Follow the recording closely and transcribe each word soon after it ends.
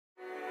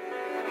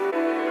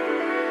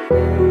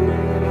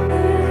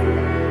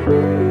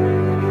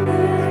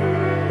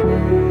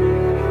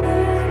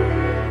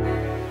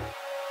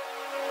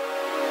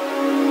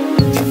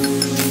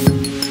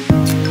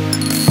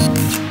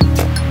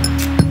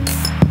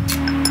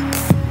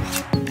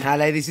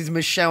Hello, this is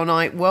Michele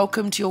Knight.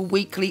 Welcome to your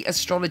weekly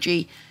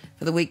astrology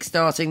for the week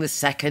starting the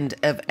 2nd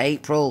of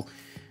April.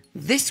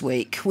 This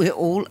week, we're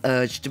all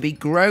urged to be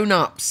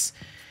grown-ups.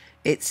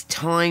 It's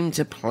time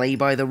to play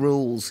by the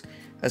rules,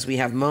 as we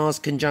have Mars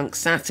conjunct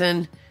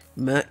Saturn,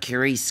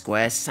 Mercury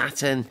square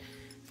Saturn,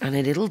 and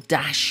a little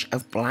dash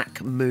of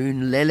black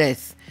moon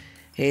Lilith.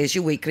 Here's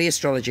your weekly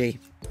astrology.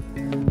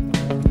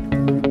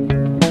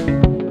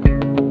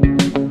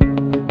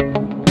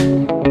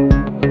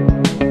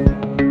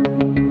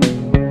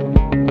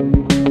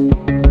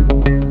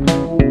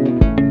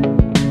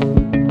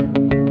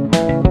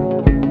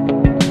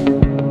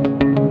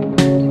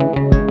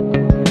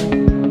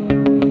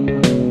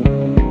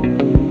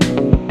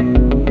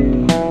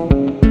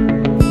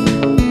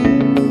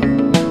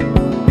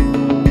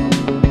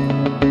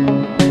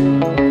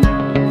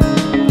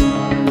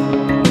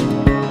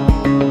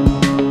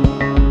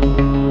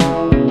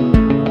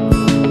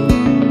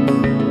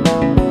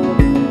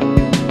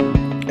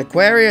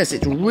 Aquarius,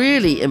 it's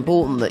really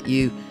important that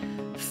you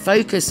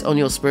focus on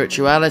your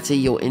spirituality,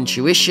 your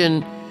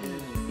intuition,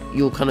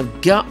 your kind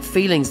of gut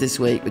feelings this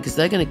week, because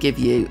they're going to give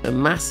you a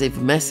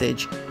massive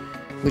message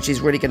which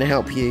is really going to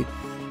help you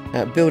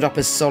build up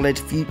a solid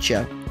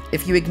future.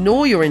 If you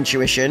ignore your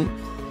intuition,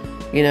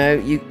 you know,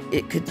 you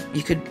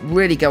could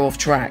really go off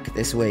track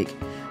this week.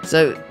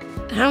 So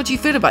how do you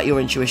feel about your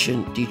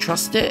intuition? Do you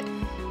trust it?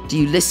 Do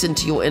you listen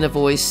to your inner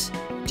voice?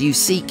 Do you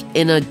seek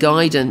inner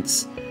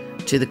guidance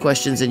to the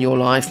questions in your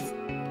life?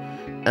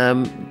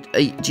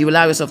 Do you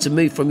allow yourself to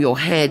move from your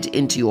head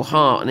into your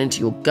heart and into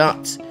your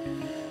gut?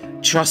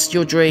 Trust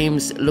your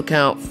dreams. Look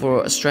out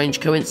for a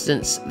strange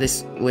coincidence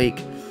this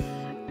week,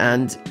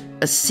 and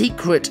a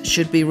secret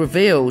should be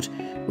revealed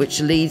which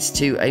leads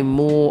to a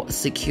more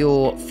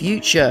secure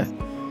future.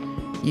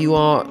 You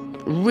are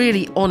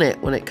really on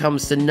it when it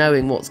comes to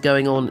knowing what's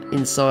going on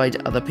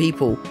inside other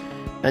people,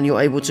 and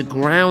you're able to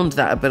ground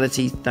that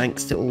ability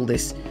thanks to all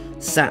this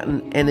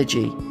Saturn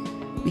energy.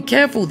 Be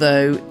careful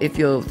though if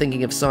you're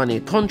thinking of signing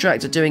a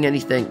contract or doing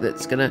anything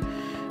that's going to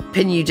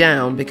pin you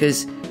down,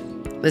 because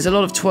there's a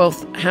lot of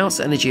 12th house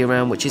energy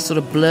around, which is sort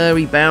of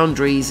blurry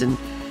boundaries, and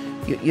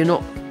you're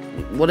not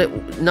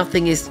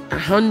nothing is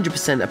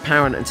 100%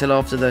 apparent until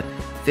after the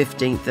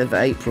 15th of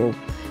April.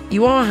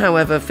 You are,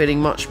 however,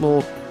 feeling much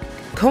more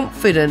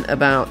confident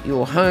about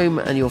your home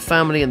and your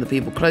family and the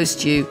people close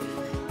to you,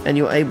 and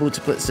you're able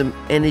to put some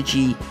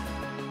energy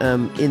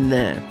in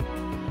there.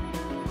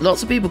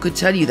 Lots of people could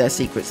tell you their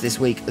secrets this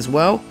week as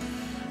well.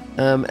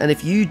 And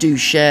if you do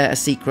share a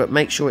secret,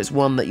 make sure it's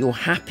one that you're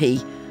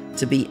happy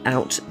to be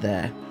out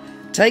there.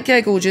 Take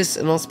care, gorgeous,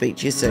 and I'll speak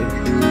to you soon.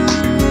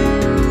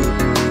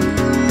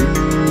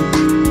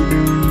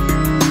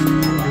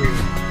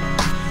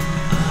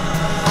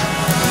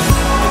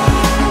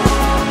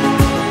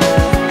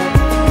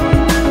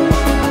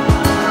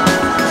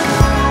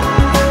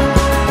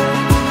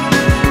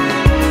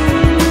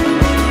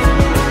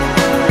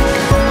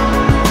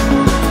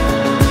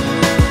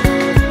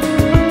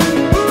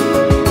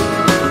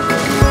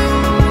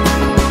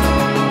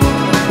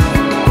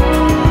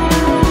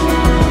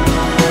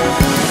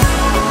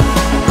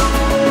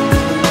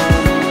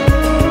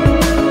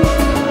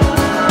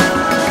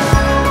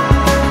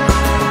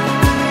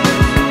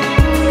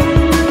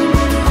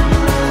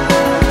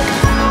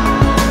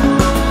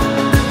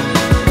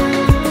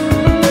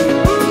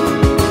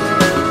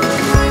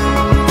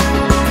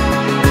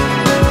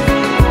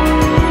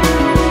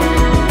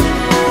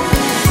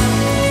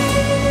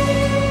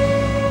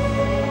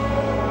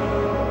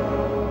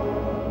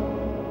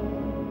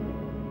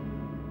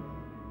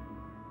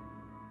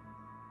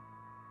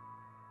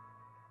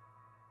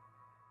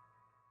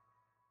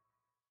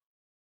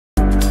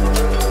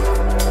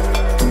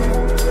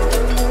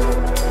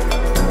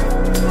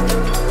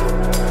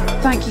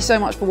 Thank you so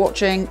much for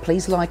watching.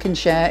 Please like and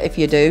share if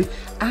you do.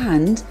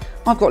 And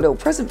I've got a little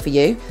present for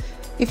you.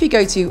 If you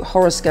go to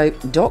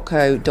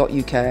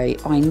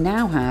horoscope.co.uk, I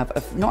now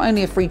have not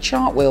only a free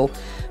chart wheel,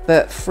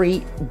 but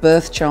free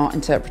birth chart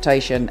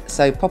interpretation.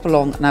 So pop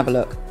along and have a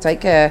look.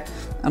 Take care,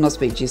 and I'll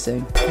speak to you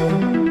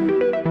soon.